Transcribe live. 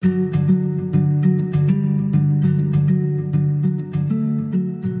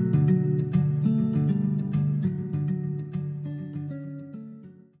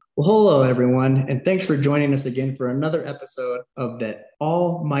Well, hello, everyone, and thanks for joining us again for another episode of That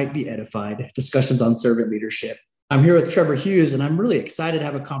All Might Be Edified Discussions on Servant Leadership. I'm here with Trevor Hughes, and I'm really excited to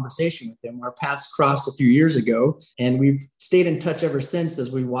have a conversation with him. Our paths crossed a few years ago, and we've stayed in touch ever since as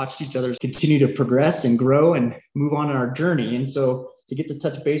we watched each other continue to progress and grow and move on in our journey. And so to get to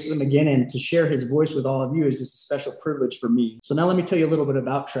touch base with him again and to share his voice with all of you is just a special privilege for me. So now let me tell you a little bit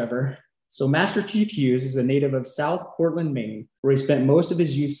about Trevor. So Master Chief Hughes is a native of South Portland, Maine, where he spent most of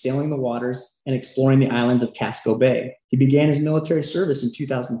his youth sailing the waters and exploring the islands of Casco Bay. He began his military service in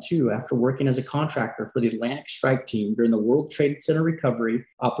 2002 after working as a contractor for the Atlantic Strike Team during the World Trade Center recovery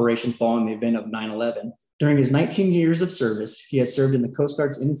operation following the event of 9/11. During his 19 years of service, he has served in the Coast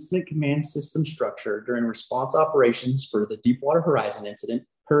Guard's Incident Command System structure during response operations for the Deepwater Horizon incident,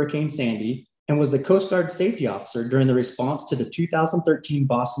 Hurricane Sandy, and was the Coast Guard safety officer during the response to the 2013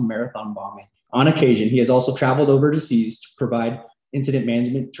 Boston Marathon bombing. On occasion, he has also traveled overseas to provide incident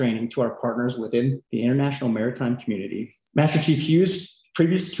management training to our partners within the international maritime community. Master Chief Hughes'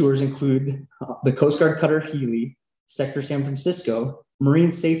 previous tours include the Coast Guard Cutter Healy, Sector San Francisco,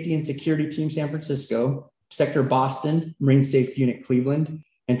 Marine Safety and Security Team San Francisco, Sector Boston, Marine Safety Unit Cleveland,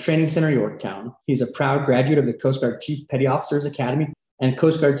 and Training Center Yorktown. He's a proud graduate of the Coast Guard Chief Petty Officers Academy and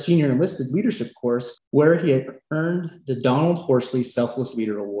Coast Guard Senior Enlisted Leadership course, where he had earned the Donald Horsley Selfless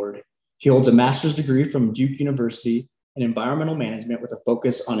Leader Award. He holds a master's degree from Duke University in environmental management with a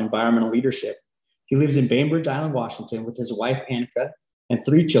focus on environmental leadership. He lives in Bainbridge Island, Washington, with his wife, Annika, and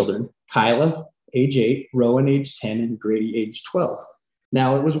 3 children, Kyla, age 8, Rowan, age 10, and Grady, age 12.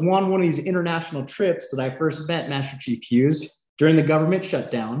 Now, it was on one of these international trips that I first met Master Chief Hughes. During the government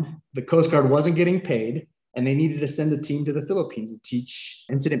shutdown, the Coast Guard wasn't getting paid, and they needed to send a team to the Philippines to teach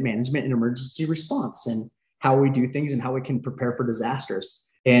incident management and emergency response and how we do things and how we can prepare for disasters.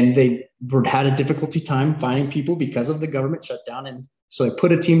 And they had a difficulty time finding people because of the government shutdown. And so they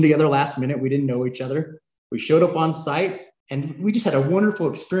put a team together last minute. We didn't know each other. We showed up on site and we just had a wonderful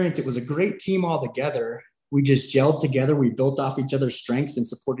experience. It was a great team all together. We just gelled together. We built off each other's strengths and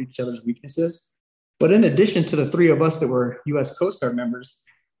supported each other's weaknesses. But in addition to the 3 of us that were U.S. Coast Guard members,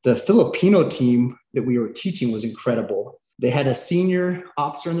 the Filipino team that we were teaching was incredible. They had a senior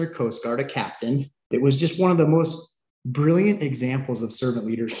officer in their Coast Guard, a captain, that was just one of the most brilliant examples of servant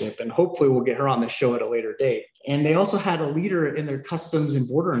leadership. And hopefully we'll get her on the show at a later date. And they also had a leader in their customs and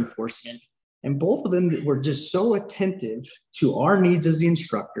border enforcement. And both of them were just so attentive to our needs as the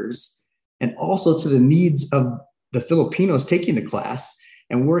instructors and also to the needs of the Filipinos taking the class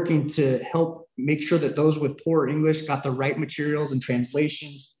and working to help make sure that those with poor English got the right materials and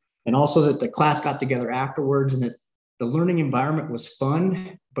translations, and also that the class got together afterwards and that the learning environment was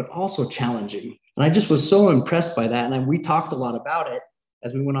fun, but also challenging. And I just was so impressed by that. And we talked a lot about it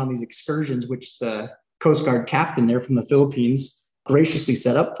as we went on these excursions, which the Coast Guard captain there from the Philippines graciously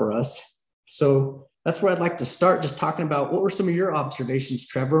set up for us. So that's where I'd like to start, just talking about what were some of your observations,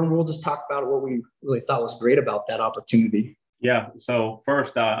 Trevor, and we'll just talk about what we really thought was great about that opportunity. Yeah. So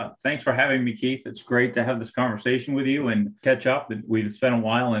first, thanks for having me, Keith. It's great to have this conversation with you and catch up. We've spent a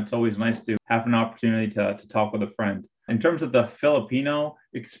while, and it's always nice to have an opportunity to talk with a friend. In terms of the Filipino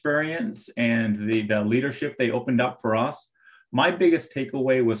experience and the leadership they opened up for us, my biggest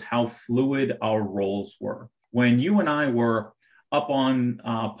takeaway was how fluid our roles were. When you and I were up on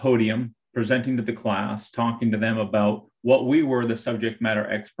podium presenting to the class, talking to them about what we were the subject matter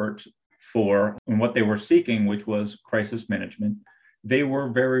experts for and what they were seeking, which was crisis management, they were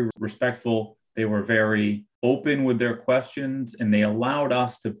very respectful. They were very open with their questions, and they allowed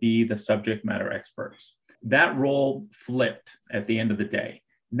us to be the subject matter experts. That role flipped at the end of the day.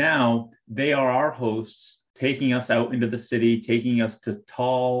 Now they are our hosts, taking us out into the city, taking us to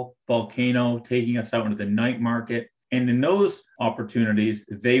Taal Volcano, taking us out into the night market. And in those opportunities,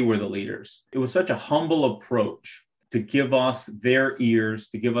 they were the leaders. It was such a humble approach to give us their ears,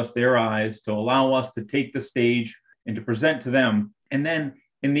 to give us their eyes, to allow us to take the stage and to present to them. And then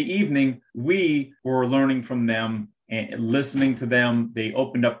in the evening, we were learning from them and listening to them. They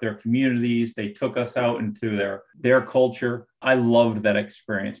opened up their communities. They took us out into their culture. I loved that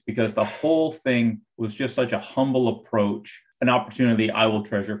experience because the whole thing was just such a humble approach, an opportunity I will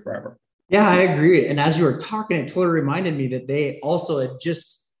treasure forever. Yeah, I agree. And as you were talking, it totally reminded me that they also had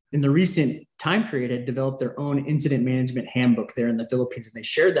just in the recent time period had developed their own incident management handbook there in the Philippines, and they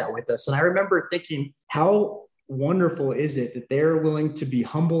shared that with us. And I remember thinking, how wonderful is it that they're willing to be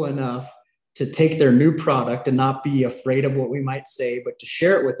humble enough to take their new product and not be afraid of what we might say, but to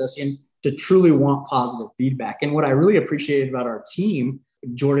share it with us and to truly want positive feedback. And what I really appreciated about our team,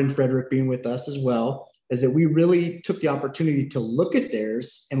 Jordan Frederick being with us as well, is that we really took the opportunity to look at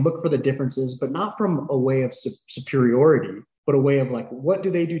theirs and look for the differences, but not from a way of superiority, but a way of like, what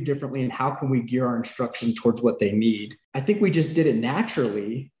do they do differently and how can we gear our instruction towards what they need? I think we just did it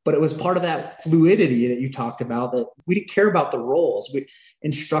naturally, but it was part of that fluidity that you talked about, that we didn't care about the roles.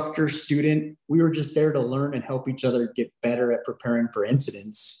 Instructor, student, we were just there to learn and help each other get better at preparing for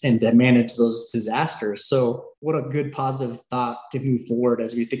incidents and to manage those disasters. So what a good positive thought to move forward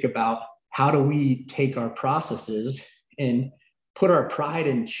as we think about how do we take our processes and put our pride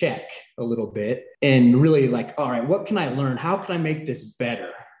in check a little bit and really like, all right, what can I learn? How can I make this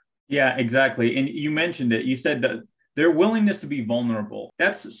better? Yeah, exactly. And you mentioned it. You said that their willingness to be vulnerable.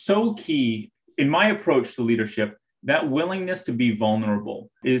 That's so key in my approach to leadership. That willingness to be vulnerable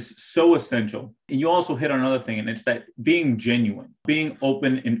is so essential. And you also hit on another thing, and it's that being genuine, being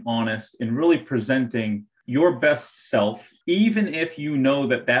open and honest, and really presenting your best self, even if you know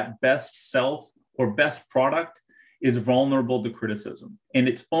that that best self or best product is vulnerable to criticism. And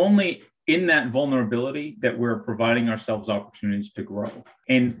it's only in that vulnerability that we're providing ourselves opportunities to grow.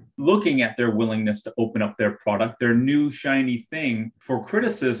 And looking at their willingness to open up their product, their new shiny thing for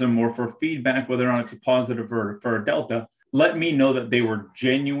criticism or for feedback, whether or not it's a positive or for a delta, let me know that they were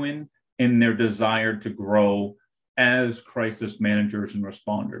genuine in their desire to grow as crisis managers and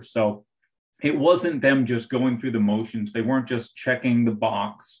responders. So it wasn't them just going through the motions. They weren't just checking the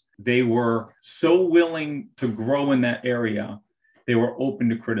box. They were so willing to grow in that area. They were open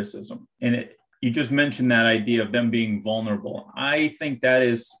to criticism. And you just mentioned that idea of them being vulnerable. I think that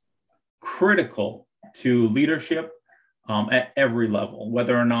is critical to leadership at every level,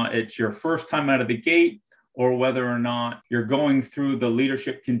 whether or not it's your first time out of the gate or whether or not you're going through the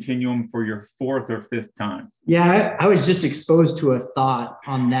leadership continuum for your fourth or fifth time. Yeah, I was just exposed to a thought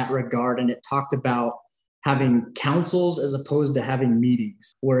on that regard, and it talked about having councils as opposed to having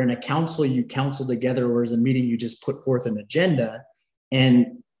meetings, where in a council you counsel together, whereas a meeting you just put forth an agenda.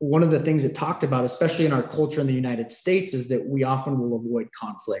 And one of the things it talked about, especially in our culture in the United States, is that we often will avoid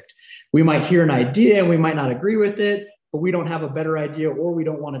conflict. We might hear an idea and we might not agree with it, but we don't have a better idea, or we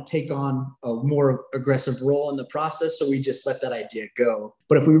don't want to take on a more aggressive role in the process. So we just let that idea go.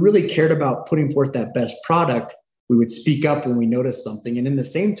 But if we really cared about putting forth that best product, we would speak up when we noticed something. And in the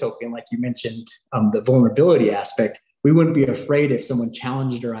same token, like you mentioned, the vulnerability aspect, we wouldn't be afraid if someone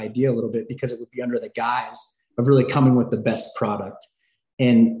challenged our idea a little bit, because it would be under the guise of really coming with the best product.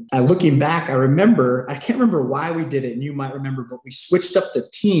 And looking back, I can't remember why we did it, and you might remember, but we switched up the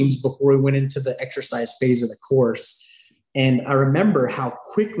teams before we went into the exercise phase of the course. And I remember how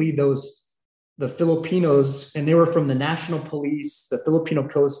quickly the Filipinos, and they were from the National Police, the Filipino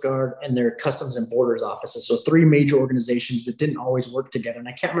Coast Guard, and their Customs and Borders offices. So 3 major organizations that didn't always work together. And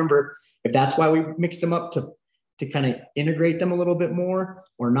I can't remember if that's why we mixed them up to kind of integrate them a little bit more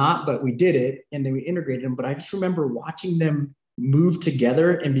or not, but we did it and then we integrated them. But I just remember watching them move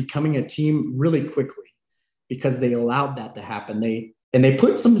together and becoming a team really quickly because they allowed that to happen. They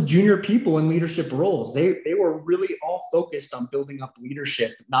put some junior people in leadership roles. They were really all focused on building up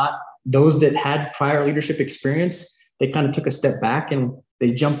leadership, not those that had prior leadership experience. They kind of took a step back and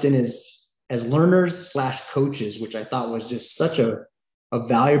they jumped in as learners/coaches, which I thought was just such a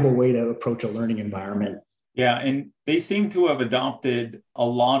valuable way to approach a learning environment. Yeah, and they seem to have adopted a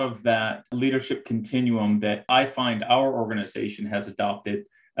lot of that leadership continuum that I find our organization has adopted,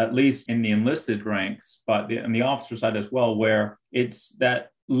 at least in the enlisted ranks, but in the officer side as well, where it's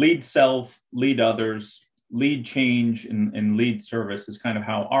that lead self, lead others, lead change, and lead service is kind of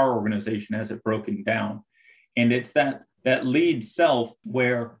how our organization has it broken down. And it's that lead self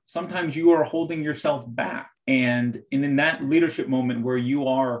where sometimes you are holding yourself back. And in that leadership moment where you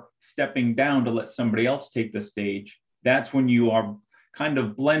are stepping down to let somebody else take the stage, that's when you are kind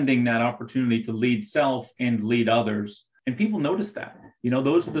of blending that opportunity to lead self and lead others. And people notice that.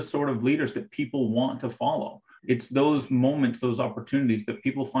 Those are the sort of leaders that people want to follow. It's those moments, those opportunities that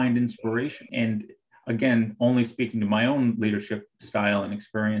people find inspiration. And again, only speaking to my own leadership style and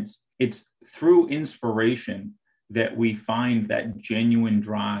experience, it's through inspiration that we find that genuine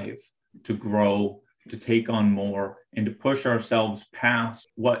drive to grow, to take on more, and to push ourselves past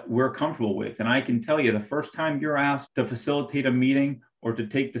what we're comfortable with. And I can tell you, the first time you're asked to facilitate a meeting or to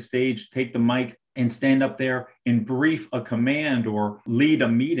take the stage, take the mic, and stand up there and brief a command or lead a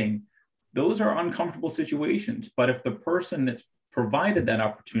meeting, those are uncomfortable situations. But if the person that's provided that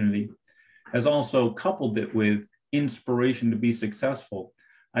opportunity has also coupled it with inspiration to be successful,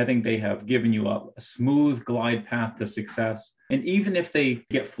 I think they have given you a smooth glide path to success. And even if they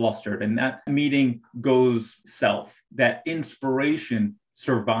get flustered and that meeting goes south, that inspiration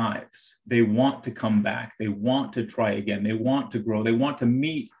survives. They want to come back. They want to try again. They want to grow. They want to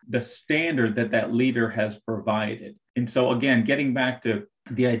meet the standard that leader has provided. And so again, getting back to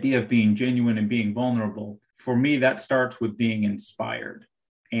the idea of being genuine and being vulnerable, for me, that starts with being inspired.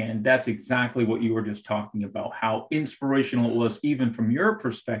 And that's exactly what you were just talking about, how inspirational it was, even from your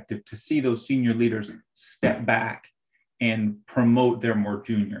perspective, to see those senior leaders step back and promote their more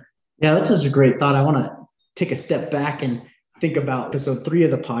junior. Yeah, that's just a great thought. I want to take a step back and think about episode 3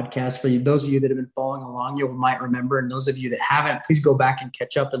 of the podcast. For you, those of you that have been following along, you might remember. And those of you that haven't, please go back and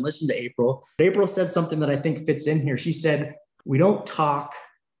catch up and listen to April. April said something that I think fits in here. She said, we don't talk,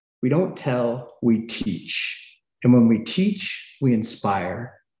 we don't tell, we teach. And when we teach, we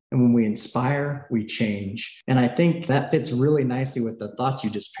inspire. And when we inspire, we change. And I think that fits really nicely with the thoughts you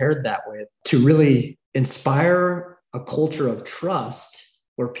just paired that with, to really inspire a culture of trust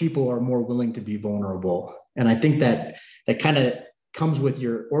where people are more willing to be vulnerable. And I think that kind of comes with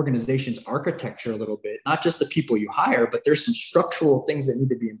your organization's architecture a little bit, not just the people you hire, but there's some structural things that need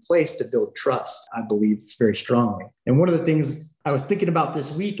to be in place to build trust, I believe very strongly. And one of the things I was thinking about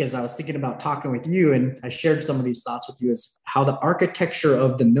this week as I was thinking about talking with you, and I shared some of these thoughts with you, is how the architecture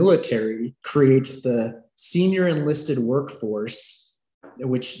of the military creates the senior enlisted workforce,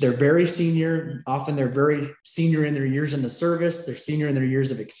 which they're very senior. Often they're very senior in their years in the service. They're senior in their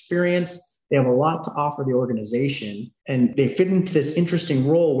years of experience. They have a lot to offer the organization, and they fit into this interesting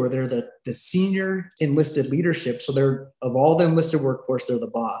role where they're the senior enlisted leadership. So they're, of all the enlisted workforce, they're the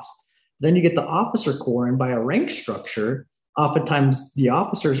boss. Then you get the officer corps, and by a rank structure, oftentimes the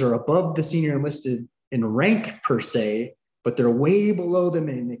officers are above the senior enlisted in rank per se, but they're way below them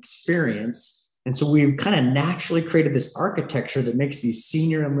in experience. And so we've kind of naturally created this architecture that makes these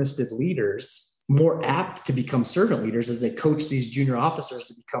senior enlisted leaders more apt to become servant leaders as they coach these junior officers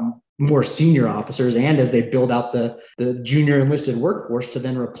to become more senior officers, and as they build out the junior enlisted workforce to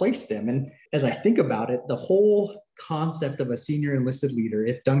then replace them. And as I think about it, the whole concept of a senior enlisted leader,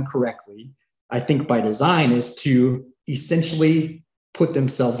 if done correctly, I think by design, is to essentially put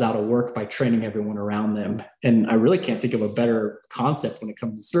themselves out of work by training everyone around them. And I really can't think of a better concept when it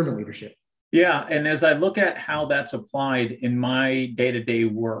comes to servant leadership. Yeah. And as I look at how that's applied in my day-to-day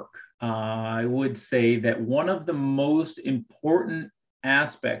work, I would say that one of the most important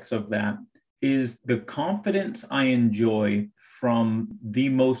aspects of that is the confidence I enjoy from the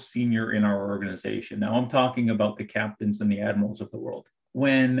most senior in our organization. Now, I'm talking about the captains and the admirals of the world.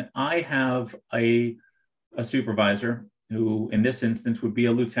 When I have a supervisor who, in this instance, would be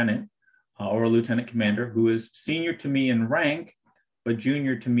a lieutenant or a lieutenant commander who is senior to me in rank, but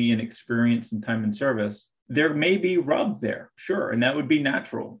junior to me in experience and time in service, there may be rub there, sure, and that would be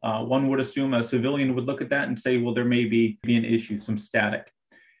natural. One would assume a civilian would look at that and say, well, there may be an issue, some static.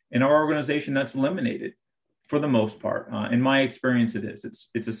 In our organization, that's eliminated for the most part. In my experience, it is.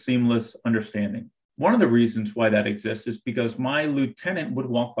 It's a seamless understanding. One of the reasons why that exists is because my lieutenant would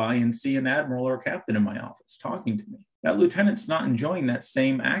walk by and see an admiral or a captain in my office talking to me. That lieutenant's not enjoying that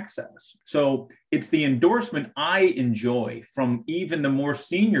same access. So it's the endorsement I enjoy from even the more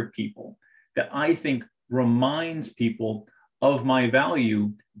senior people that I think reminds people of my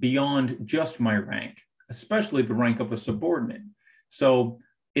value beyond just my rank, especially the rank of a subordinate. So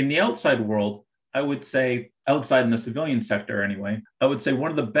in the outside world, I would say, outside in the civilian sector anyway, I would say one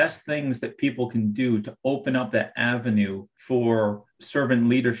of the best things that people can do to open up that avenue for servant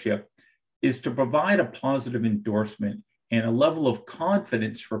leadership is to provide a positive endorsement and a level of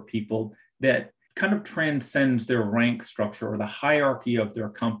confidence for people that kind of transcends their rank structure or the hierarchy of their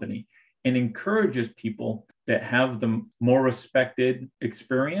company, and encourages people that have the more respected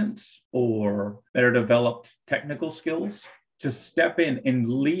experience or better developed technical skills to step in and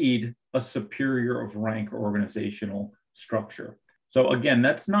lead a superior of rank organizational structure. So again,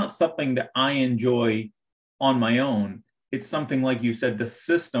 that's not something that I enjoy on my own. It's something, like you said, the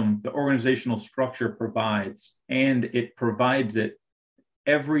system, the organizational structure provides, and it provides it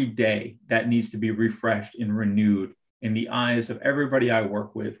every day that needs to be refreshed and renewed in the eyes of everybody I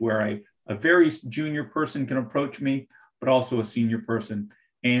work with, where a very junior person can approach me, but also a senior person,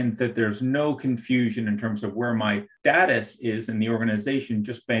 and that there's no confusion in terms of where my status is in the organization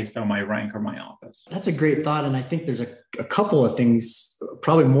just based on my rank or my office. That's a great thought. And I think there's a couple of things,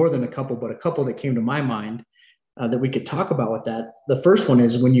 probably more than a couple, but a couple that came to my mind that we could talk about with that. The first one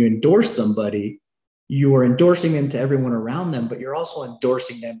is when you endorse somebody, you are endorsing them to everyone around them, but you're also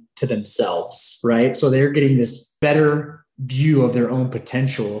endorsing them to themselves, right? So they're getting this better view of their own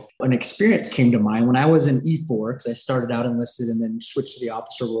potential. An experience came to mind when I was in E4, because I started out enlisted and then switched to the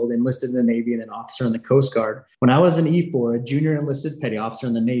officer world, enlisted in the Navy and then officer in the Coast Guard. When I was in E4, a junior enlisted petty officer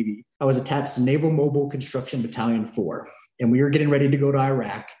in the Navy, I was attached to Naval Mobile Construction Battalion 4, and we were getting ready to go to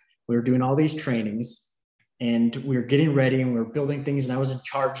Iraq. We were doing all these trainings. and we were getting ready and we were building things. And I was in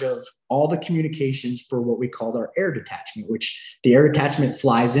charge of all the communications for what we called our air detachment, which the air detachment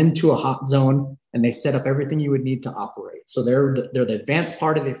flies into a hot zone and they set up everything you would need to operate. So they're the advanced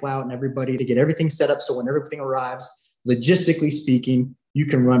party. They fly out and everybody to get everything set up. So when everything arrives, logistically speaking, you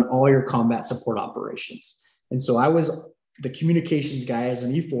can run all your combat support operations. And so I was the communications guy as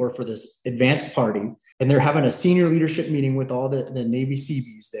an E4 for this advanced party. And they're having a senior leadership meeting with all the Navy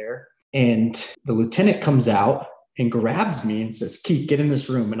Seabees there. And the lieutenant comes out and grabs me and says, Keith, get in this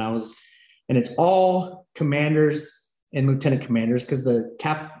room. And it's all commanders and lieutenant commanders, because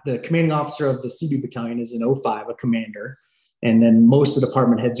the commanding officer of the Seabee battalion is an 05, a commander. And then most of the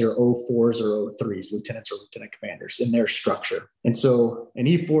department heads are 04s or 03s, lieutenants or lieutenant commanders in their structure. And so an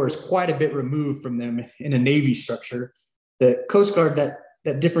E4 is quite a bit removed from them in a Navy structure. The Coast Guard,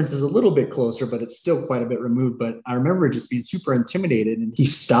 that difference is a little bit closer, but it's still quite a bit removed. But I remember just being super intimidated. And he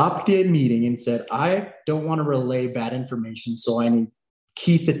stopped the meeting and said, I don't want to relay bad information. So I need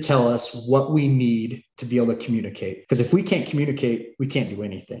Keith to tell us what we need to be able to communicate. Because if we can't communicate, we can't do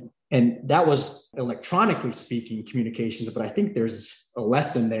anything. And that was electronically speaking communications. But I think there's a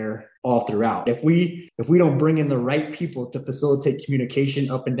lesson there all throughout. If we don't bring in the right people to facilitate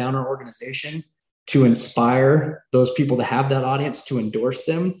communication up and down our organization, to inspire those people to have that audience, to endorse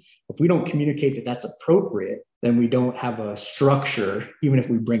them. If we don't communicate that that's appropriate, then we don't have a structure, even if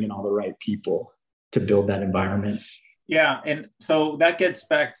we bring in all the right people to build that environment. Yeah. And so that gets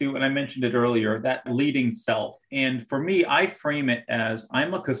back to, and I mentioned it earlier, that leading self. And for me, I frame it as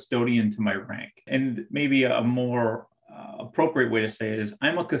I'm a custodian to my rank. And maybe a more appropriate way to say it is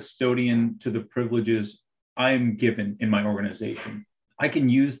I'm a custodian to the privileges I'm given in my organization. I can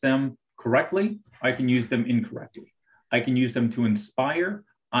use them correctly. I can use them incorrectly. I can use them to inspire.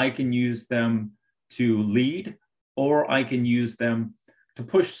 I can use them to lead, or I can use them to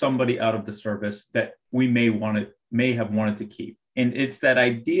push somebody out of the service that we may have wanted to keep. And it's that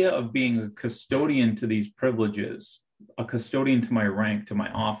idea of being a custodian to these privileges, a custodian to my rank, to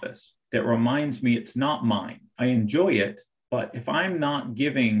my office, that reminds me it's not mine. I enjoy it, but if I'm not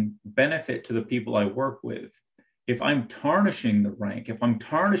giving benefit to the people I work with, if I'm tarnishing the rank, if I'm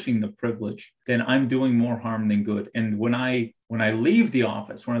tarnishing the privilege, then I'm doing more harm than good. And when I leave the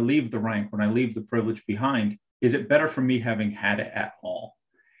office, when I leave the rank, when I leave the privilege behind, is it better for me having had it at all?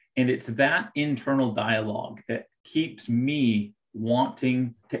 And it's that internal dialogue that keeps me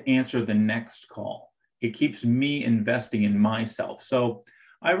wanting to answer the next call. It keeps me investing in myself. So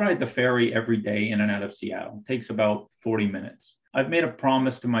I ride the ferry every day in and out of Seattle. It takes about 40 minutes. I've made a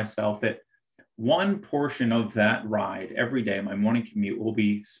promise to myself that one portion of that ride every day, my morning commute, will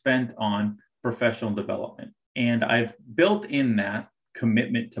be spent on professional development. And I've built in that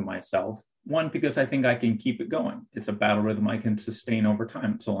commitment to myself. One, because I think I can keep it going. It's a battle rhythm I can sustain over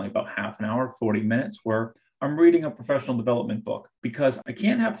time. It's only about half an hour, 40 minutes, where I'm reading a professional development book, because I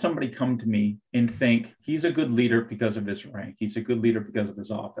can't have somebody come to me and think he's a good leader because of his rank. He's a good leader because of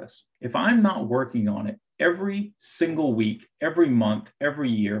his office. If I'm not working on it every single week, every month, every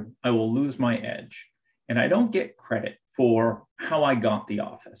year, I will lose my edge. And I don't get credit for how I got the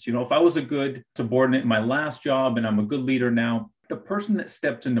office. You know, if I was a good subordinate in my last job and I'm a good leader now, the person that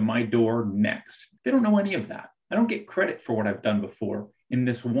steps into my door next, they don't know any of that. I don't get credit for what I've done before in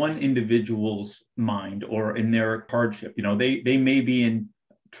this one individual's mind or in their hardship. You know, they may be in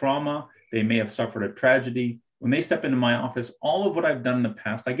trauma. They may have suffered a tragedy. When they step into my office, all of what I've done in the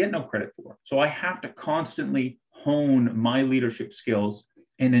past, I get no credit for. So I have to constantly hone my leadership skills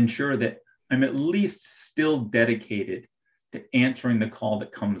and ensure that I'm at least still dedicated to answering the call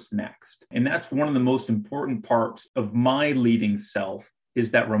that comes next. And that's one of the most important parts of my leading self,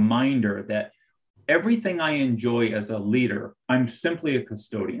 is that reminder that everything I enjoy as a leader, I'm simply a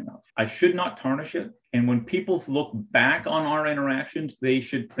custodian of. I should not tarnish it. And when people look back on our interactions, they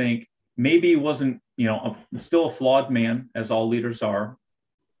should think, maybe he wasn't, I'm still a flawed man, as all leaders are,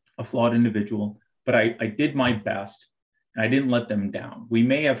 a flawed individual, but I did my best and I didn't let them down. We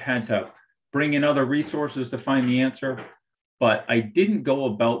may have had to bring in other resources to find the answer, but I didn't go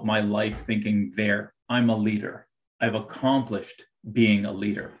about my life thinking, I'm a leader. I've accomplished being a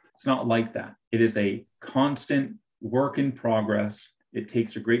leader. It's not like that. It is a constant work in progress. It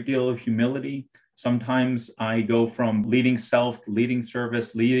takes a great deal of humility. Sometimes I go from leading self to leading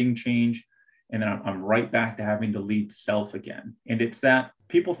service, leading change, and then I'm right back to having to lead self again. And it's that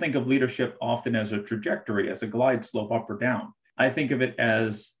people think of leadership often as a trajectory, as a glide slope up or down. I think of it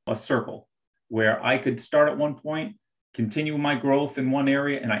as a circle where I could start at one point, continue my growth in one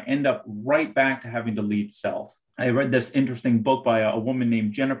area, and I end up right back to having to lead self. I read this interesting book by a woman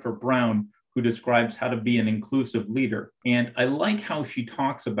named Jennifer Brown, who describes how to be an inclusive leader. And I like how she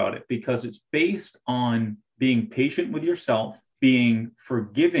talks about it because it's based on being patient with yourself, being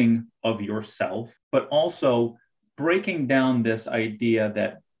forgiving of yourself, but also breaking down this idea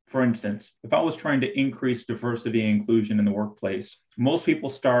that, for instance, if I was trying to increase diversity and inclusion in the workplace, most people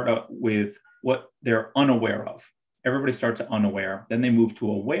start up with what they're unaware of. Everybody starts at unaware, then they move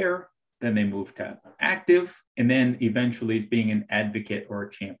to aware, then they move to active, and then eventually being an advocate or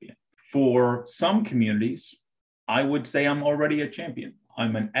a champion. For some communities, I would say I'm already a champion.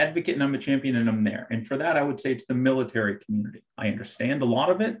 I'm an advocate and I'm a champion and I'm there. And for that, I would say it's the military community. I understand a lot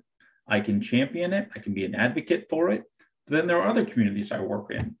of it. I can champion it. I can be an advocate for it. But then there are other communities I work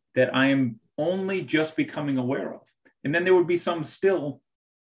in that I am only just becoming aware of. And then there would be some still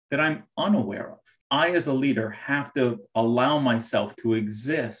that I'm unaware of. I, as a leader, have to allow myself to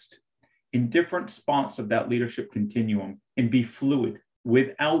exist in different spots of that leadership continuum and be fluid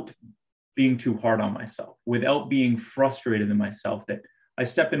without being too hard on myself, without being frustrated in myself that I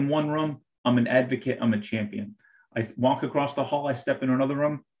step in one room, I'm an advocate, I'm a champion. I walk across the hall, I step in another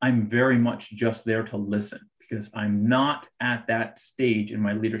room, I'm very much just there to listen because I'm not at that stage in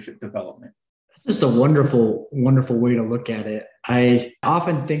my leadership development. It's just a wonderful, wonderful way to look at it. I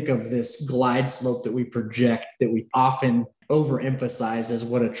often think of this glide slope that we project, that we often overemphasize as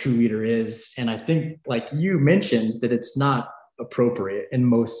what a true leader is. And I think, like you mentioned, that it's not appropriate in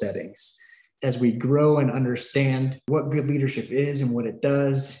most settings. As we grow and understand what good leadership is and what it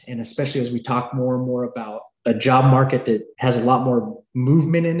does, and especially as we talk more and more about a job market that has a lot more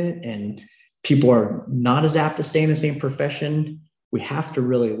movement in it and people are not as apt to stay in the same profession, we have to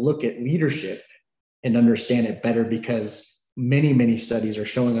really look at leadership and understand it better, because many, many studies are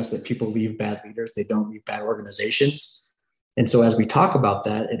showing us that people leave bad leaders. They don't leave bad organizations. And so as we talk about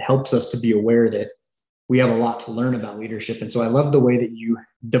that, it helps us to be aware that we have a lot to learn about leadership. And so I love the way that you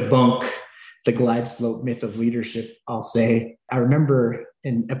debunk the glide slope myth of leadership. I'll say, I remember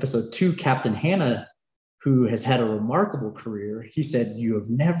in episode 2, Captain Hannah, who has had a remarkable career, he said, "You have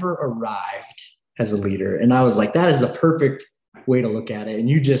never arrived as a leader." And I was like, that is the perfect way to look at it. And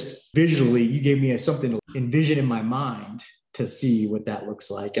you just visually, you gave me something to envision in my mind to see what that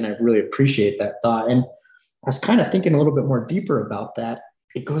looks like. And I really appreciate that thought. And I was kind of thinking a little bit more deeper about that.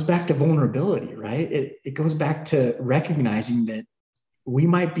 It goes back to vulnerability, right? It goes back to recognizing that we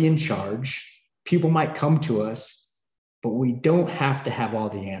might be in charge. People might come to us, but we don't have to have all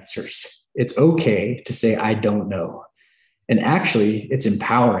the answers. It's okay to say, I don't know. And actually, it's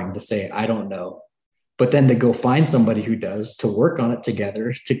empowering to say, I don't know. But then to go find somebody who does, to work on it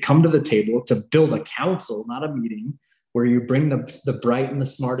together, to come to the table, to build a council, not a meeting, where you bring the bright and the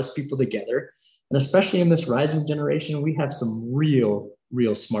smartest people together. And especially in this rising generation, we have some real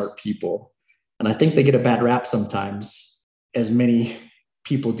smart people. And I think they get a bad rap sometimes, as many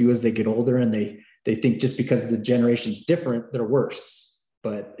people do as they get older, and they think just because the generation's different, they're worse.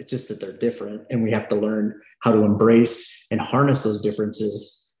 But it's just that they're different. And we have to learn how to embrace and harness those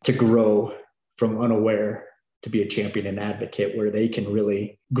differences to grow from unaware to be a champion and advocate, where they can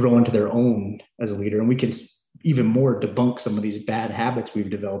really grow into their own as a leader. And we can even more debunk some of these bad habits we've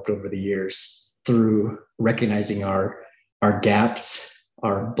developed over the years through recognizing our gaps,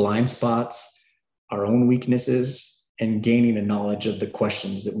 our blind spots, our own weaknesses, and gaining the knowledge of the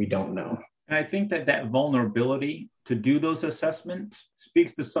questions that we don't know. And I think that vulnerability to do those assessments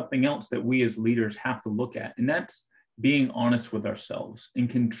speaks to something else that we as leaders have to look at. And that's being honest with ourselves and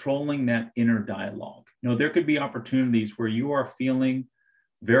controlling that inner dialogue. There could be opportunities where you are feeling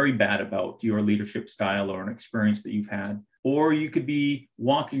very bad about your leadership style or an experience that you've had, or you could be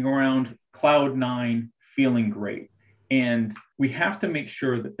walking around cloud 9 feeling great. And we have to make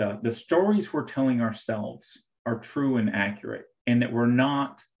sure that the stories we're telling ourselves are true and accurate, and that we're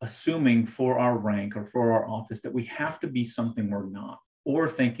not assuming for our rank or for our office that we have to be something we're not, or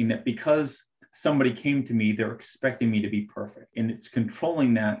thinking that because somebody came to me, they're expecting me to be perfect. And it's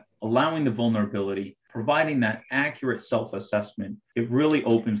controlling that, allowing the vulnerability, providing that accurate self-assessment. It really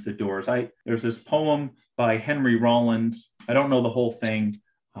opens the doors. There's this poem by Henry Rollins. I don't know the whole thing.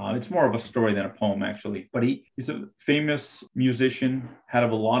 It's more of a story than a poem, actually. But he's a famous musician, had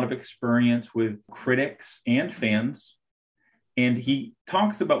a lot of experience with critics and fans. And he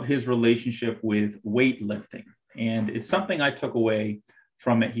talks about his relationship with weightlifting. And it's something I took away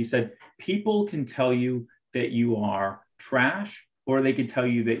from it. He said, people can tell you that you are trash, or they could tell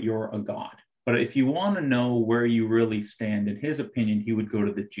you that you're a god. But if you want to know where you really stand, in his opinion, he would go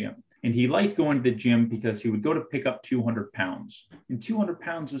to the gym. And he liked going to the gym because he would go to pick up 200 pounds. And 200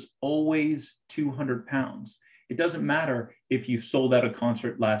 pounds is always 200 pounds. It doesn't matter if you sold out a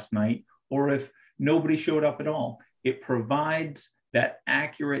concert last night or if nobody showed up at all. It provides that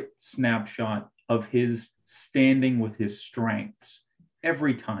accurate snapshot of his standing with his strengths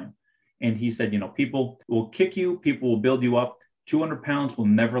every time. And he said, people will kick you, people will build you up. 200 pounds will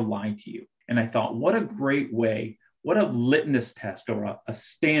never lie to you. And I thought, what a great way, what a litmus test or a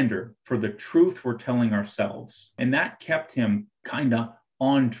standard for the truth we're telling ourselves. And that kept him kind of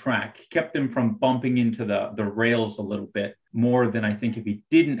on track, kept him from bumping into the rails a little bit more than I think if he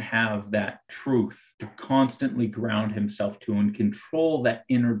didn't have that truth to constantly ground himself to and control that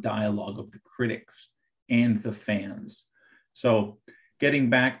inner dialogue of the critics and the fans. So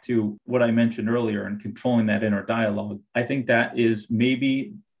getting back to what I mentioned earlier and controlling that inner dialogue, I think that is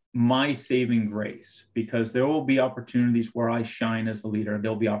maybe my saving grace, because there will be opportunities where I shine as a leader.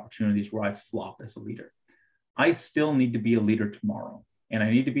 There'll be opportunities where I flop as a leader. I still need to be a leader tomorrow. And I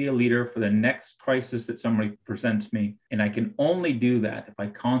need to be a leader for the next crisis that somebody presents me. And I can only do that if I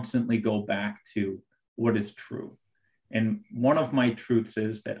constantly go back to what is true. And one of my truths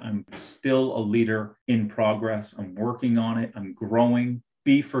is that I'm still a leader in progress. I'm working on it. I'm growing.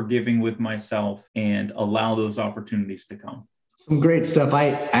 Be forgiving with myself and allow those opportunities to come. Some great stuff.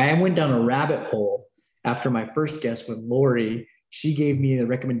 I went down a rabbit hole after my first guest with Lori. She gave me a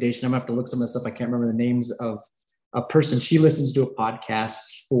recommendation. I'm going to have to look some of this up. I can't remember the names of a person. She listens to a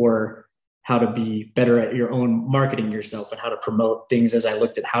podcast for how to be better at your own marketing yourself and how to promote things. As I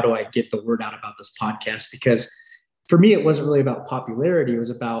looked at how do I get the word out about this podcast, because for me, it wasn't really about popularity. It was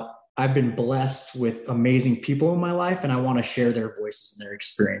about, I've been blessed with amazing people in my life, and I want to share their voices and their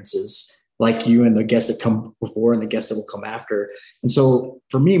experiences, like you and the guests that come before and the guests that will come after. And so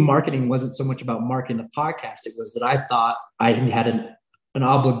for me, marketing wasn't so much about marketing the podcast. It was that I thought I had an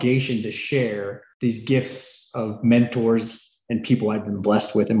obligation to share these gifts of mentors and people I've been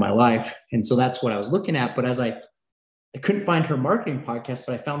blessed with in my life. And so that's what I was looking at. But as I couldn't find her marketing podcast,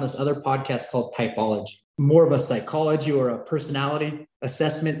 but I found this other podcast called Typology, more of a psychology or a personality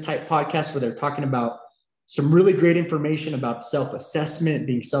assessment type podcast, where they're talking about some really great information about self-assessment,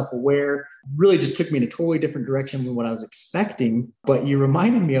 being self-aware. Really just took me in a totally different direction than what I was expecting. But you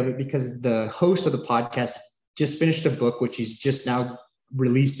reminded me of it because the host of the podcast just finished a book, which he's just now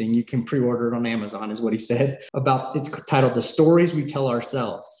releasing. You can pre-order it on Amazon, is what he said. It's titled The Stories We Tell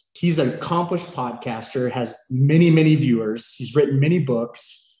Ourselves. He's an accomplished podcaster, has many, many viewers. He's written many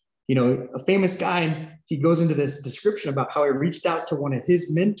books, a famous guy. And he goes into this description about how he reached out to one of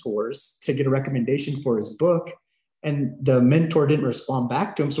his mentors to get a recommendation for his book. And the mentor didn't respond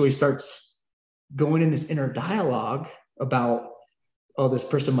back to him. So he starts going in this inner dialogue about, oh, this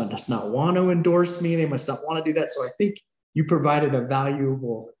person must not want to endorse me. They must not want to do that. So I think you provided a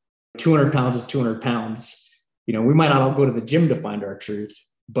valuable 200 pounds is 200 pounds. We might not all go to the gym to find our truth,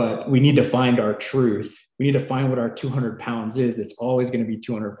 but we need to find our truth. We need to find what our 200 pounds is. It's always going to be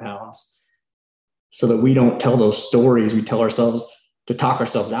 200 pounds, so that we don't tell those stories. We tell ourselves to talk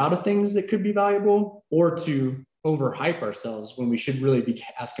ourselves out of things that could be valuable, or to overhype ourselves when we should really be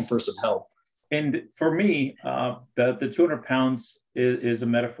asking for some help. And for me, the 200 pounds is a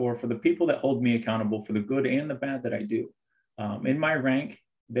metaphor for the people that hold me accountable for the good and the bad that I do. In my rank,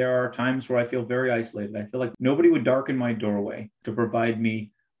 there are times where I feel very isolated. I feel like nobody would darken my doorway to provide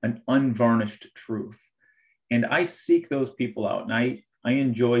me an unvarnished truth. And I seek those people out. And I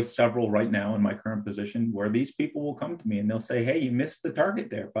enjoy several right now in my current position where these people will come to me and they'll say, hey, you missed the target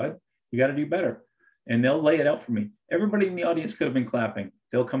there, bud. You got to do better. And they'll lay it out for me. Everybody in the audience could have been clapping.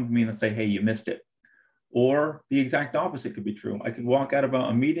 They'll come to me and say, hey, you missed it. Or the exact opposite could be true. I could walk out of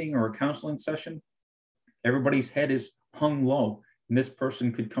a meeting or a counseling session. Everybody's head is hung low. And this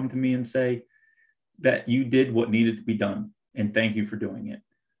person could come to me and say that you did what needed to be done. And thank you for doing it.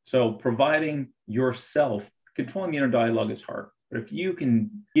 So providing yourself, controlling the inner dialogue is hard. But if you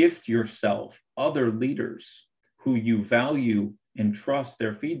can gift yourself other leaders who you value and trust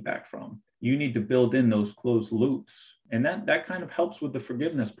their feedback from, you need to build in those closed loops. And that kind of helps with the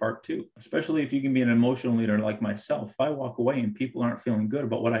forgiveness part too, especially if you can be an emotional leader like myself. If I walk away and people aren't feeling good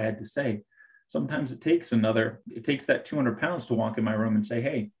about what I had to say, sometimes it takes that 200 pounds to walk in my room and say,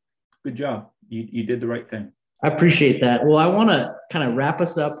 hey, good job. You did the right thing. I appreciate that. Well, I want to kind of wrap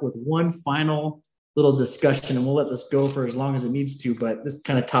us up with one final little discussion, and we'll let this go for as long as it needs to. But this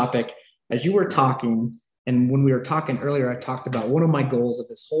kind of topic, as you were talking, and when we were talking earlier, I talked about one of my goals of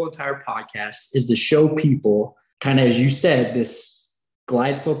this whole entire podcast is to show people, kind of as you said, this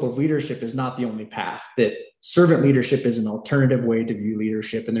glide slope of leadership is not the only path, that servant leadership is an alternative way to view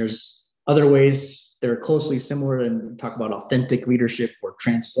leadership. And there's other ways that are closely similar, and talk about authentic leadership or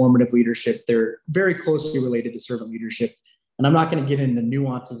transformative leadership. They're very closely related to servant leadership. And I'm not going to get into the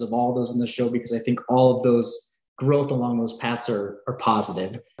nuances of all those in the show, because I think all of those growth along those paths are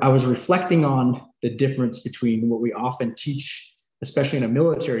positive. I was reflecting on the difference between what we often teach, especially in a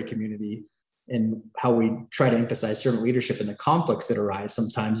military community, and how we try to emphasize servant leadership and the conflicts that arise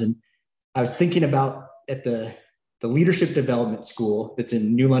sometimes. And I was thinking about at the leadership development school that's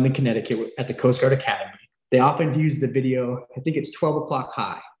in New London, Connecticut at the Coast Guard Academy. They often use the video, I think it's 12 o'clock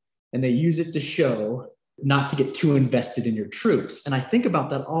high, and they use it to show not to get too invested in your troops. And I think about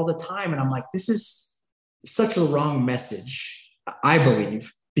that all the time. And I'm like, this is such a wrong message, I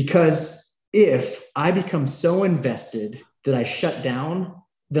believe, because if I become so invested that I shut down,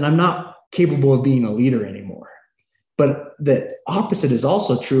 then I'm not capable of being a leader anymore. But the opposite is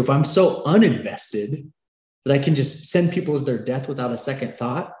also true. If I'm so uninvested that I can just send people to their death without a second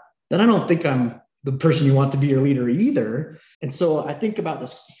thought, then I don't think I'm the person you want to be your leader either. And so I think about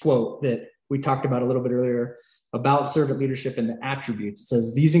this quote that we talked about a little bit earlier about servant leadership and the attributes. It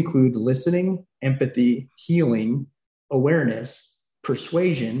says, these include listening, empathy, healing, awareness,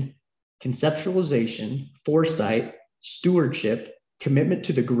 persuasion, conceptualization, foresight, stewardship, commitment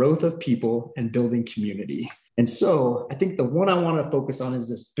to the growth of people, and building community. And so I think the one I want to focus on is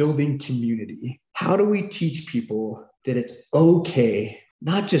this building community. How do we teach people that it's okay,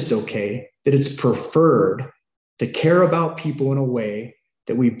 not just okay, that it's preferred to care about people in a way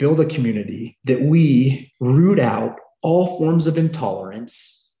that we build a community, that we root out all forms of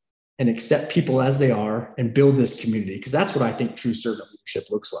intolerance and accept people as they are and build this community? Because that's what I think true servant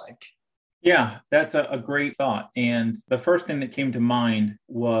leadership looks like. Yeah, that's a great thought. And the first thing that came to mind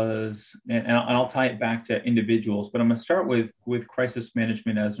was, and I'll tie it back to individuals, but I'm going to start with crisis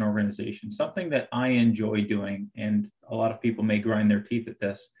management as an organization. Something that I enjoy doing, and a lot of people may grind their teeth at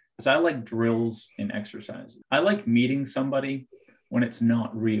this, is I like drills and exercises. I like meeting somebody when it's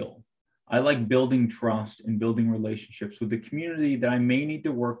not real. I like building trust and building relationships with the community that I may need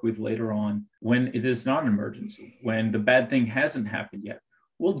to work with later on when it is not an emergency, when the bad thing hasn't happened yet.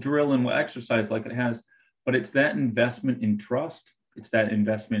 We'll drill and we'll exercise like it has, but it's that investment in trust. It's that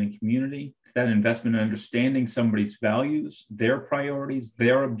investment in community. It's that investment in understanding somebody's values, their priorities,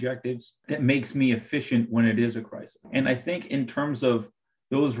 their objectives that makes me efficient when it is a crisis. And I think in terms of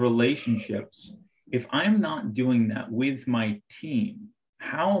those relationships, if I'm not doing that with my team,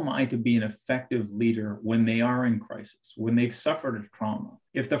 how am I to be an effective leader when they are in crisis, when they've suffered a trauma?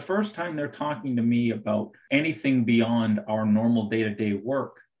 If the first time they're talking to me about anything beyond our normal day-to-day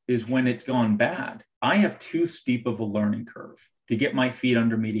work is when it's gone bad, I have too steep of a learning curve to get my feet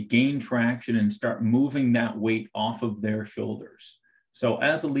under me, to gain traction and start moving that weight off of their shoulders. So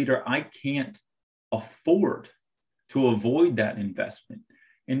as a leader, I can't afford to avoid that investment.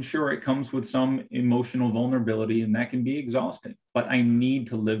 And sure, it comes with some emotional vulnerability, and that can be exhausting, but I need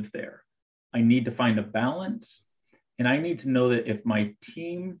to live there. I need to find a balance, and I need to know that if my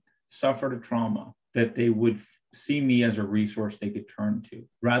team suffered a trauma, that they would see me as a resource they could turn to,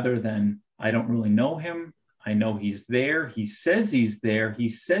 rather than, I don't really know him. I know he's there. He says he's there. He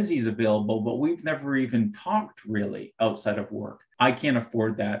says he's available, but we've never even talked really outside of work. I can't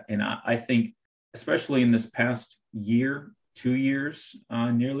afford that. And I think, especially in this past year, 2 years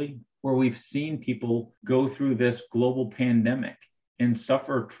nearly, where we've seen people go through this global pandemic and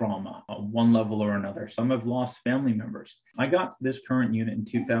suffer trauma on one level or another. Some have lost family members. I got to this current unit in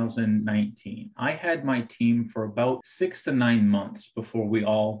 2019. I had my team for about 6 to 9 months before we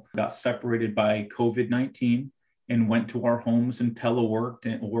all got separated by COVID-19 and went to our homes and teleworked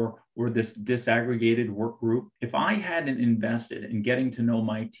or this disaggregated work group. If I hadn't invested in getting to know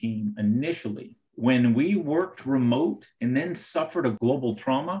my team initially, when we worked remote and then suffered a global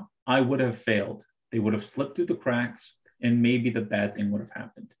trauma, I would have failed. They would have slipped through the cracks and maybe the bad thing would have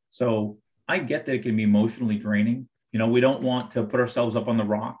happened. So I get that it can be emotionally draining. You know, we don't want to put ourselves up on the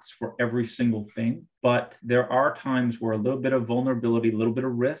rocks for every single thing, but there are times where a little bit of vulnerability, a little bit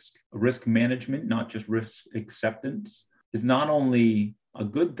of risk management, not just risk acceptance, is not only a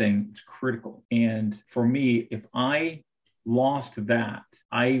good thing, it's critical. And for me, if I lost that,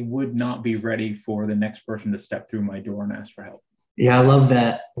 I would not be ready for the next person to step through my door and ask for help. Yeah, I love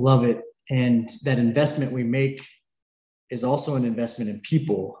that. Love it. And that investment we make is also an investment in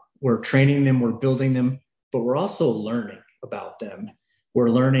people. We're training them, we're building them, but we're also learning about them. We're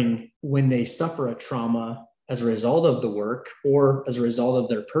learning when they suffer a trauma as a result of the work or as a result of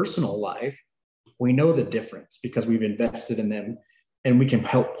their personal life. We know the difference because we've invested in them and we can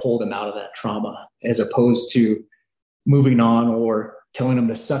help pull them out of that trauma, as opposed to moving on or telling them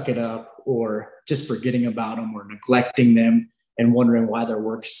to suck it up or just forgetting about them or neglecting them and wondering why their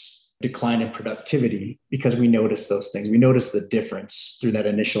work's decline in productivity, because we notice those things. We notice the difference through that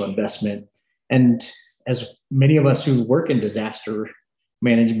initial investment. And as many of us who work in disaster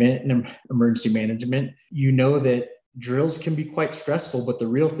management and emergency management, you know that drills can be quite stressful, but the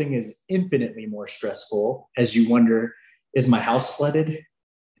real thing is infinitely more stressful as you wonder, is my house flooded?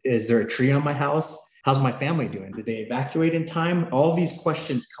 Is there a tree on my house? How's my family doing? Did they evacuate in time? All these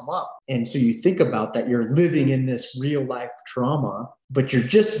questions come up. And so you think about that, you're living in this real life trauma, but you're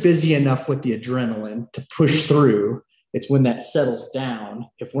just busy enough with the adrenaline to push through. It's when that settles down,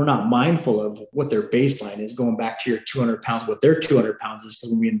 if we're not mindful of what their baseline is, going back to your 200 pounds, what their 200 pounds is,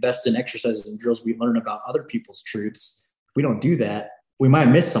 because when we invest in exercises and drills, we learn about other people's truths. If we don't do that, we might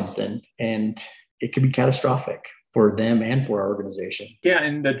miss something, and it could be catastrophic for them and for our organization. Yeah,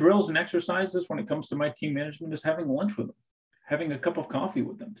 and the drills and exercises when it comes to my team management is having lunch with them, having a cup of coffee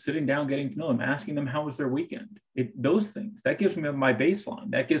with them, sitting down, getting to know them, asking them how was their weekend. Those things, that gives me my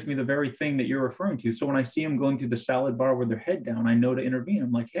baseline. That gives me the very thing that you're referring to. So when I see them going through the salad bar with their head down, I know to intervene.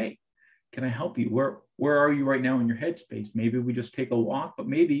 I'm like, hey, can I help you? Where are you right now in your headspace? Maybe we just take a walk, but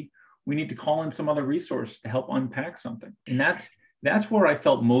maybe we need to call in some other resource to help unpack something. And that's where I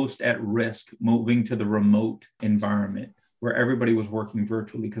felt most at risk moving to the remote environment where everybody was working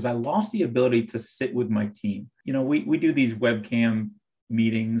virtually, because I lost the ability to sit with my team. You know, we do these webcam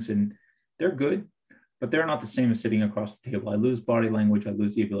meetings and they're good, but they're not the same as sitting across the table. I lose body language. I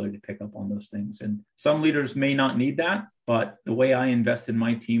lose the ability to pick up on those things. And some leaders may not need that, but the way I invest in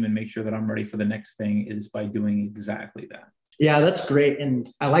my team and make sure that I'm ready for the next thing is by doing exactly that. Yeah, that's great. And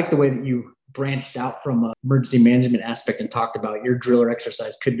I like the way that you branched out from an emergency management aspect and talked about your drill or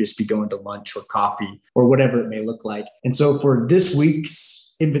exercise could just be going to lunch or coffee or whatever it may look like. And so for this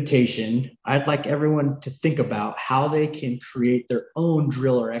week's invitation, I'd like everyone to think about how they can create their own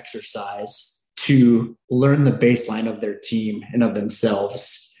drill or exercise to learn the baseline of their team and of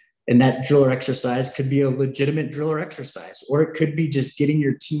themselves. And that drill or exercise could be a legitimate drill or exercise, or it could be just getting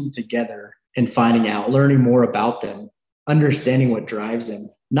your team together and finding out, learning more about them, understanding what drives them,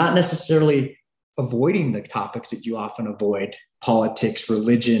 not necessarily avoiding the topics that you often avoid, politics,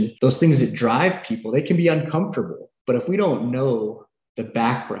 religion, those things that drive people. They can be uncomfortable. But if we don't know the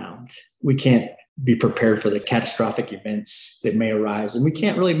background, we can't be prepared for the catastrophic events that may arise. And we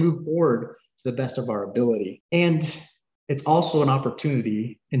can't really move forward to the best of our ability. And it's also an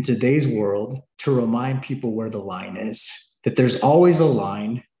opportunity in today's world to remind people where the line is, that there's always a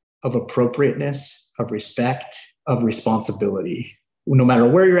line of appropriateness, of respect, of responsibility. No matter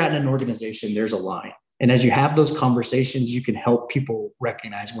where you're at in an organization, there's a line. And as you have those conversations, you can help people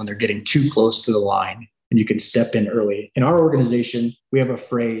recognize when they're getting too close to the line, and you can step in early. In our organization, we have a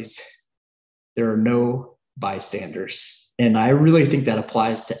phrase, there are no bystanders. And I really think that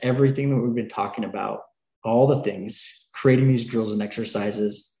applies to everything that we've been talking about, all the things, creating these drills and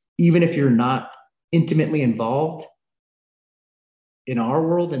exercises. Even if you're not intimately involved, in our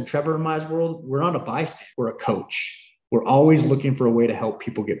world, in Trevor and my world, we're not a bystander, we're a coach. We're always looking for a way to help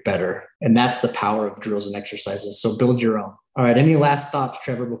people get better. And that's the power of drills and exercises. So build your own. All right. Any last thoughts,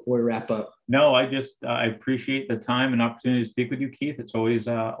 Trevor, before we wrap up? No, I appreciate the time and opportunity to speak with you, Keith. It's always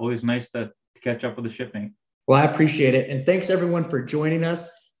nice to catch up with the shipmate. Well, I appreciate it. And thanks everyone for joining us.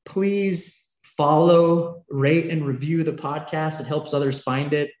 Please follow, rate, and review the podcast. It helps others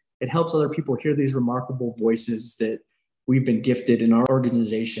find it. It helps other people hear these remarkable voices that we've been gifted in our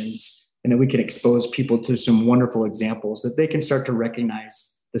organizations, and that we can expose people to some wonderful examples that they can start to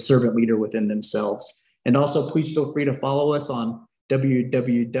recognize the servant leader within themselves. And also, please feel free to follow us on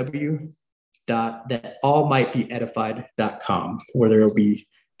www.thatallmightbeedified.com, where there will be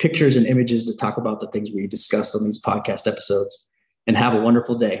pictures and images to talk about the things we discussed on these podcast episodes. And have a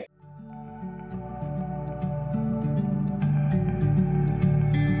wonderful day.